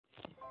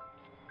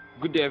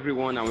Good day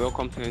everyone and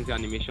welcome to NZ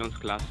Animations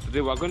class. Today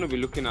we're going to be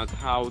looking at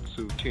how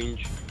to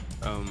change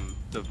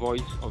the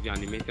voice of your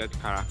animated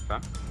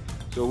character.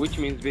 So which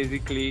means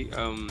basically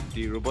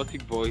the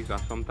robotic voice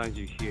that sometimes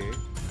you hear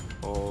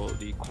or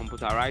the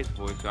computerized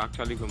voice, you're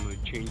actually going to be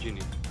changing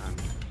it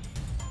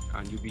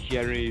and you'll be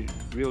hearing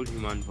real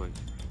human voice.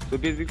 So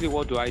basically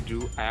what do? I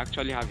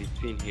actually have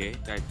a scene here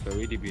that's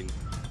already been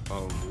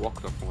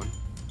worked upon,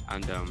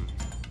 and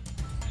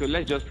so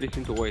let's just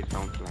listen to what it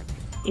sounds like.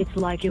 It's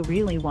like you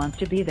really want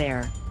to be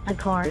there. Of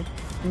course,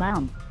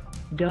 Mom.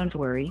 Don't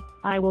worry,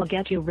 I will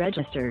get you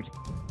registered.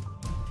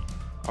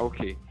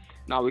 Okay,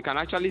 now we can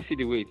actually see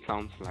the way it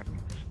sounds like.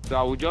 So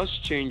I will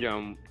just change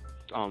 2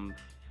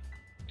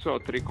 or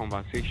 3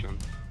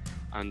 conversations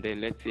and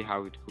then let's see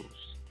how it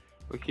goes.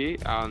 Okay,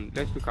 and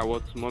let's look at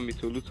what Mommy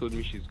Tolu told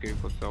me she's going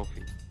for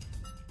selfie.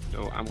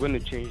 So I'm going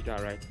to change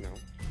that right now.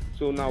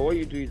 So now what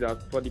you do is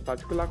that for the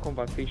particular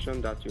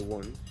conversation that you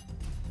want,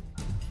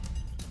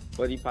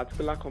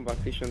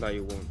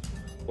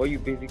 what you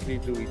basically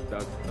do is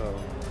that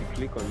you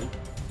click on it,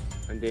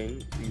 and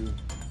then you,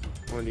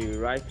 on the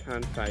right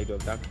hand side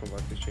of that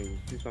conversation, you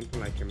see something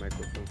like a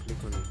microphone.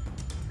 Click on it,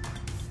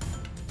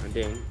 and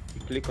then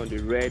you click on the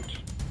red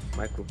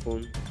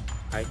microphone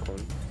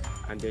icon,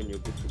 and then you're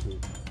good to go.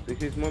 So it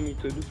says, Mommy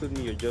Tolu told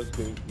me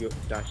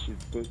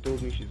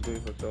told me she's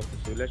going for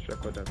selfie. So let's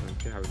record that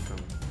and see how it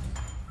sounds.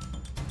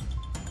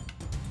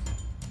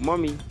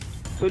 Mommy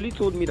Tolu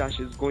told me that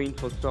she's going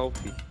for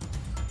selfie.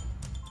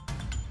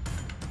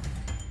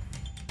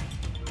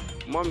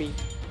 Mommy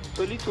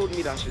Tolu told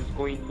me that she's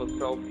going for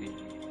selfie.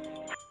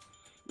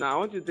 Now I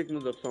want you to take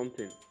note of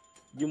something.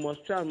 You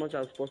must try as much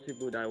as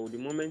possible that the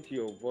moment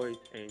your voice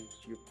ends,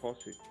 you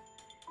pause it.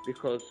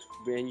 Because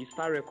when you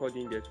start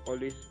recording, there's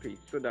always space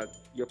so that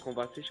your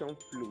conversation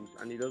flows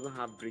and it doesn't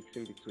have breaks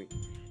in between.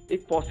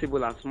 If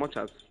possible, as much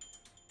as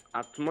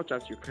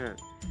you can,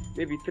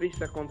 maybe 3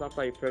 seconds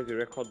after you press the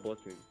record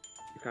button,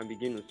 you can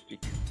begin to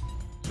speak.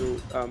 So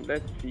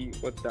let's see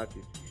what that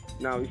is.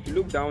 Now, if you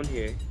look down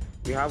here,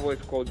 we have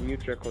what's called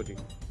mute recording.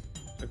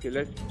 Okay,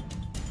 let's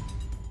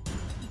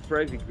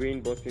press the green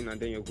button and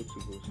then you're good to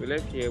go. So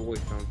let's hear what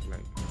it sounds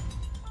like.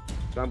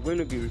 So I'm going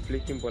to be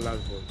replacing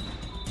Bola's voice.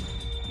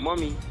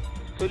 Mommy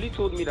Tolu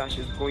told me that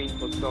she's going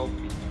for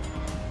selfie.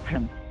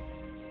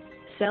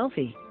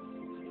 Selfie.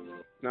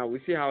 Now we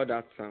see how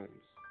that sounds.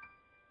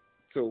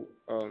 So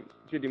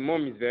see, the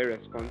mom is very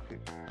responsive.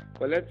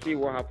 But let's see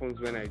what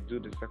happens when I do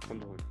the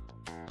second one.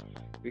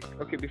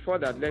 Okay, before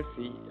that, let's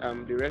see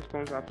the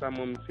response after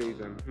mom says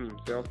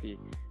selfie,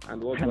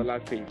 and what Bola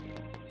says.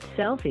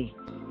 Selfie.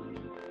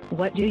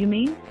 What do you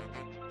mean?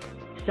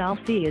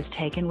 Selfie is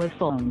taken with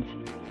phones.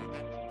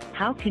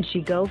 How can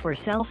she go for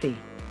selfie?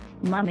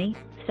 Mommy,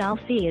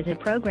 selfie is a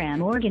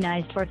program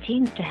organized for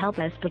teens to help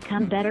us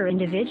become better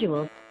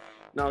individuals.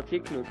 Now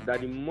take note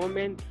that the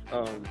moment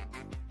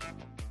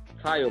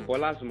Tayo,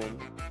 Bola's mom,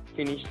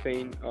 finished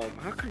saying,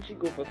 how can she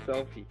go for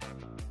selfie?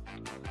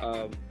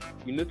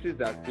 You notice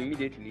that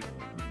immediately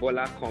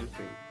Bola comes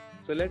in.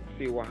 So let's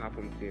see what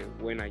happens here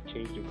when I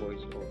change the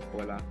voice of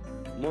Bola.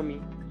 Mommy,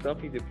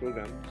 selfie is a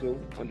program. So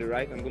on the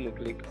right, I'm going to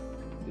click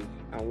this.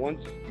 And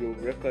once your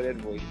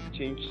recorded voice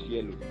changes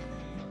yellow.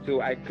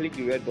 So I click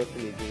the red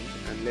button again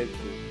and let's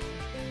go.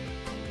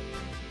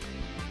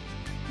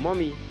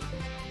 Mommy,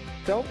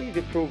 selfie is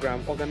a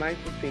program organized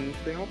for things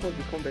to help us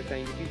become better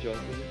individuals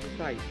in the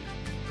society.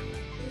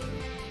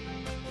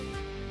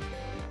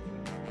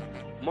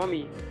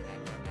 Mommy,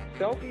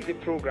 selfie is a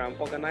program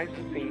organized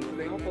for things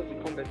to help us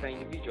become better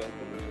individuals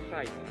in the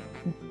society.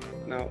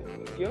 Now,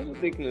 you also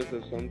take note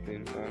of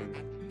something.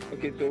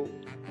 Okay, so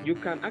you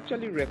can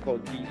actually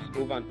record these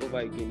over and over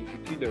again if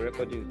you feel the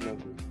recording is not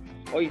good.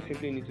 All you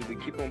simply need to do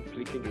is keep on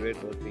clicking the red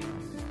button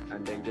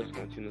and then just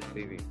continue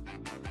saving.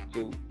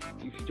 So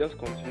if you just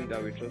continue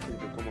that way, trust me,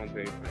 it will come out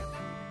very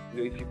fine.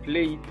 So if you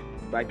play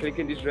it by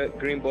clicking this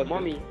green button,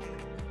 Mommy,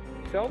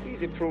 selfie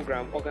is a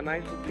program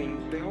organized for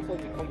things to help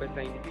us become better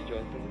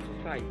individuals in the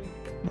society.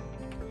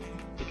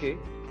 Okay,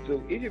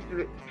 so if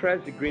you press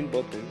the green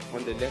button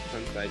on the left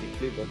hand side, the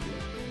play button,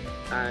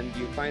 and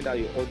you find out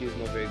your audio is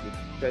not very good,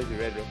 press the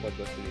red record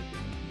button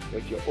again. But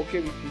if you're okay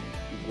with it,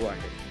 you go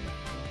ahead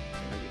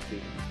and you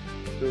save.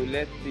 So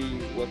let's see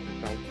what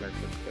it sounds like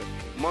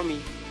first.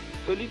 Mommy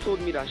Tolu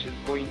told me that she's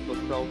going for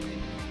selfie.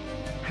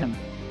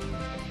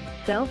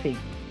 Selfie.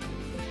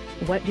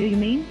 What do you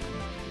mean?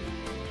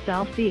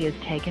 Selfie is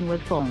taken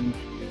with phones.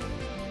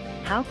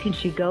 How can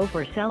she go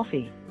for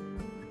selfie?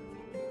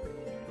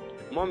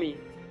 Mommy,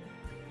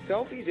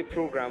 selfie is a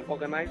program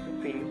organized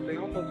for things to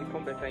help us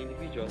become better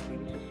individuals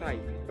in the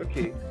society.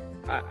 Okay,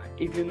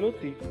 if you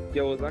notice,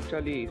 there was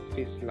actually a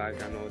space lag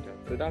and all that.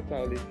 So that's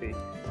how they say,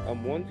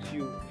 once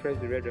you press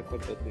the red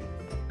record button,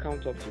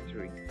 count up to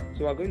 3.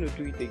 So we're going to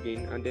do it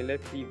again, and then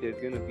let's see if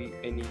there's going to be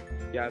any,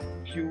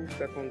 few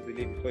seconds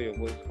delay before your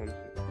voice comes in.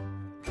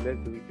 So let's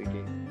do it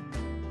again.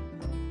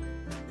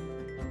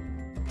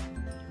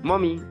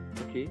 Mommy,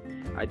 okay,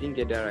 I didn't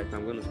get that right, so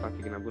I'm going to start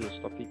again. I'm going to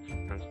stop it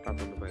and start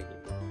all over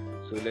again.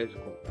 So let's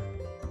go.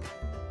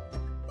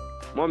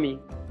 Mommy,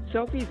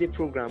 Selfie is a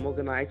program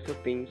organized for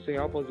things to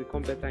help us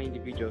become better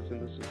individuals in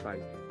the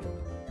society.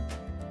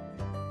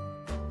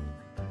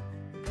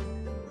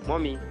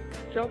 Mommy,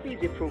 Selfie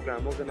is a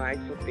program organized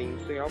for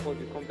things to help us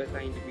become better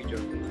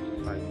individuals in the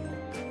society.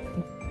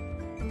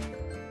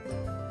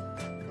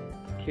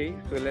 Okay,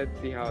 so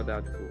let's see how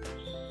that goes.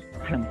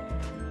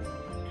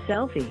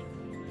 Selfie.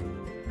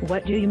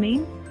 What do you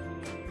mean?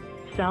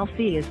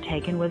 Selfie is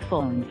taken with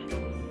phones.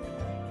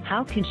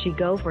 How can she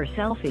go for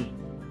selfie?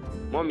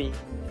 Mommy,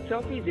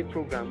 Selfie is a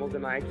program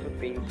organized for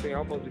things to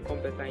help us become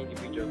better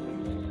individuals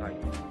in the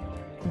society.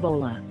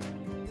 Bola.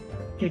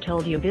 Who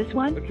told you this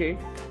one? Okay,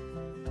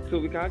 so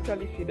we can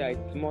actually see that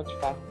it's much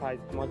faster,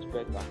 it's much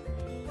better.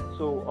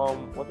 So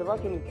whatever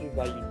thing it is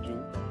that you do,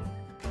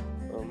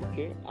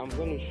 okay, I'm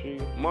going to show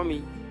you.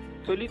 Mommy,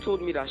 Toli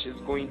told me that she's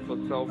going for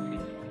selfie.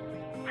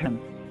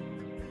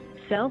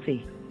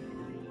 Selfie.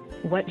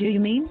 What do you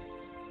mean?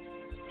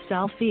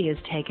 Selfie is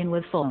taken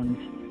with phones.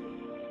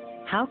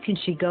 How can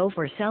she go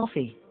for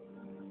selfie?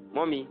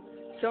 Mommy,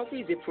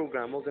 Selfie is a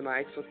program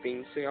organized for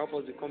things to help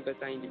us become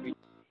better individuals.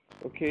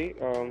 Okay,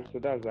 so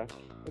that's that.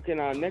 Okay,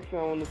 now next thing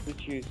I want to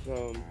put you is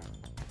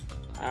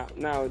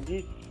now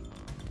this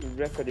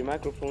record, the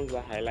microphones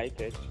are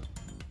highlighted.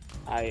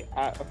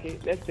 Okay,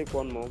 let's take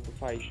one more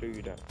before I show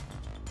you that.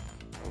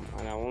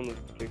 And I want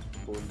to click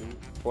volume,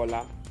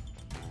 Bola.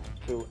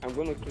 So I'm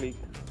going to click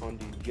on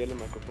the yellow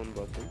microphone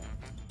button,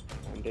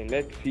 and then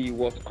let's see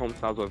what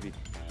comes out of it.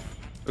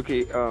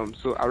 Okay,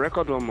 so I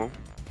record one more.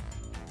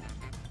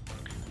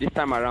 This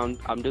time around,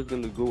 I'm just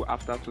going to go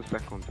after 2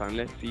 seconds, and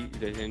let's see if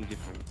there's any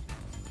difference.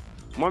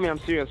 Mommy, I'm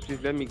serious, please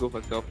let me go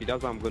for selfie.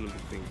 That's what I'm going to be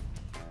saying.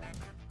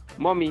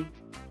 Mommy,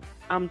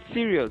 I'm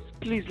serious,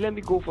 please let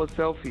me go for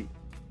selfie.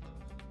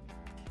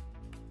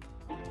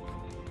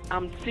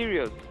 I'm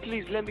serious,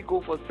 please let me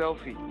go for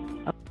selfie.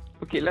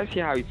 Okay, let's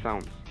hear how it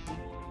sounds.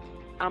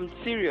 I'm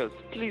serious,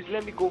 please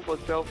let me go for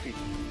selfie.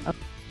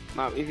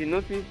 Now, if you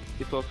notice,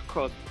 it was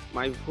cut.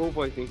 My whole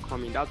voice isn't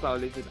coming. That's how I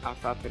listen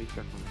after 3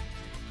 seconds.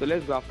 So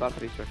let's go after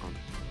 3 seconds.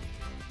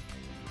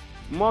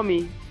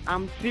 Mommy,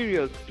 I'm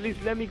serious, please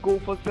let me go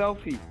for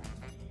selfie.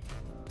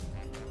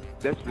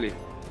 Let's play.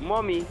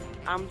 Mommy,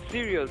 I'm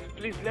serious,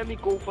 please let me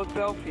go for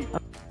selfie.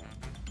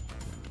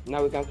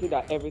 Now we can see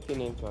that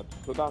everything entered,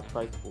 so that's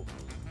quite cool.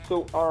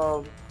 So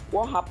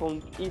what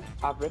happens if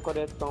I've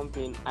recorded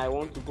something, I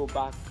want to go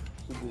back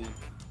to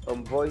the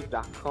voice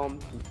that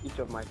comes to each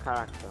of my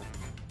characters,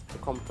 the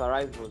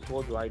computerized voice?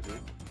 What do?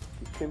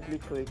 You simply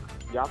click.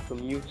 You have to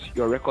mute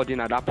your recording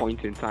at that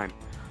point in time.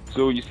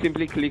 So you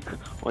simply click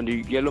on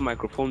the yellow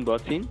microphone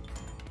button,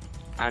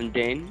 and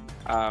then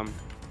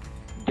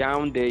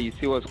down there you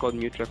see what's called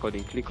mute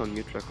recording. Click on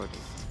mute recording,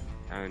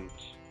 and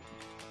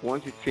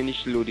once it's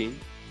finished loading,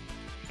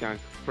 you can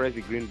press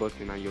the green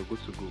button and you're good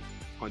to go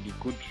on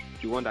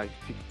the one that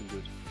sticks to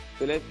good.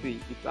 So let's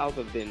see, it's out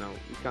of there now.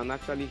 You can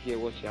actually hear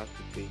what she has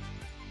to say.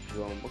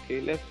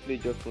 Okay, let's play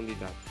just only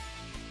that,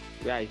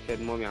 where I said,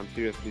 Mommy, I'm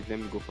serious, please let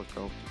me go for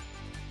selfie.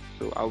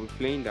 So I'll be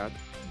playing that.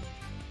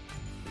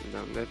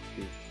 Now let's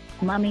see.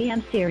 Mommy,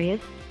 I'm serious.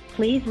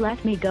 Please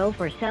let me go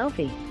for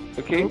selfie.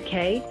 Okay.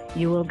 Okay,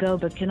 you will go,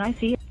 but can I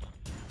see it?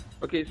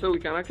 Okay, so we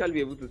can actually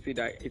be able to see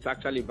that it's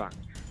actually back.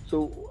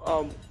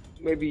 So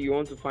maybe you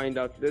want to find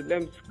out.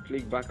 Let me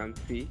click back and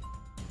see.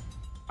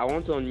 I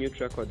want to unmute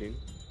recording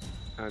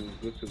and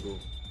good to go.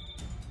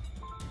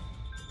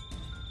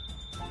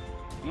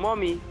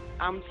 Mommy,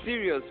 I'm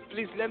serious.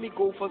 Please let me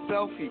go for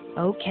selfie.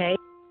 Okay.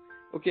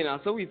 Okay, now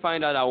so we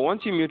find out that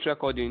once you mute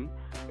recording,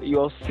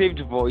 your saved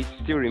voice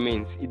still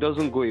remains. It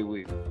doesn't go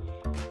away.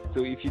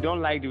 So if you don't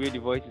like the way the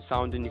voice is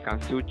sounding, you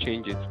can still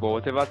change it. But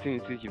whatever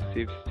thing it is you've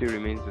saved still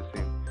remains the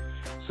same.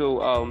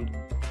 So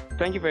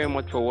thank you very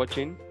much for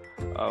watching.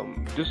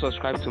 Do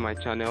subscribe to my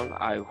channel.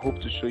 I hope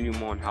to show you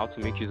more on how to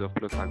make use of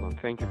Plotagon.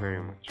 Thank you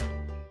very much.